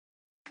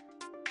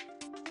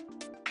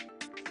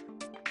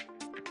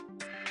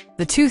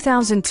The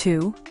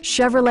 2002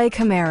 Chevrolet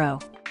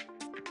Camaro.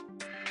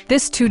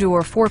 This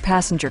two-door,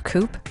 four-passenger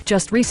coupe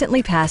just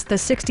recently passed the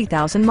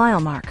 60,000-mile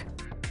mark.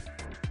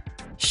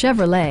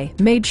 Chevrolet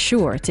made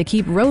sure to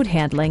keep road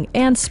handling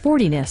and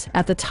sportiness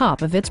at the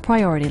top of its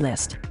priority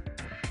list.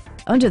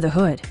 Under the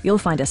hood, you'll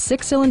find a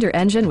six-cylinder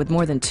engine with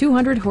more than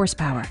 200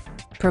 horsepower,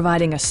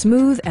 providing a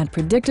smooth and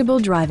predictable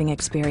driving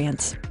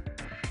experience.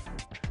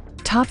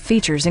 Top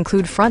features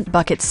include front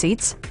bucket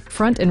seats,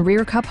 front and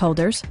rear cup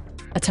holders,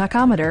 a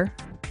tachometer,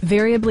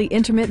 variably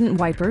intermittent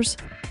wipers,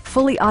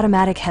 fully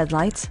automatic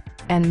headlights,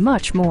 and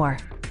much more.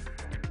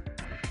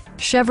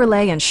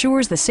 Chevrolet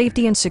ensures the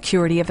safety and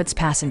security of its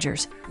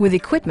passengers with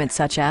equipment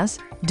such as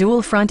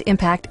dual front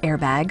impact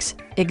airbags,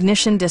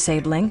 ignition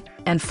disabling,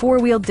 and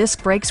four-wheel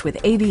disc brakes with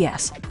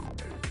ABS.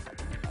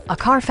 A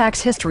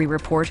Carfax history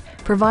report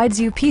provides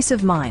you peace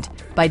of mind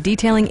by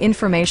detailing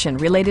information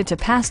related to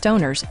past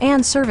owners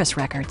and service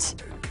records.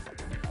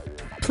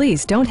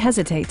 Please don't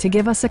hesitate to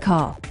give us a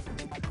call.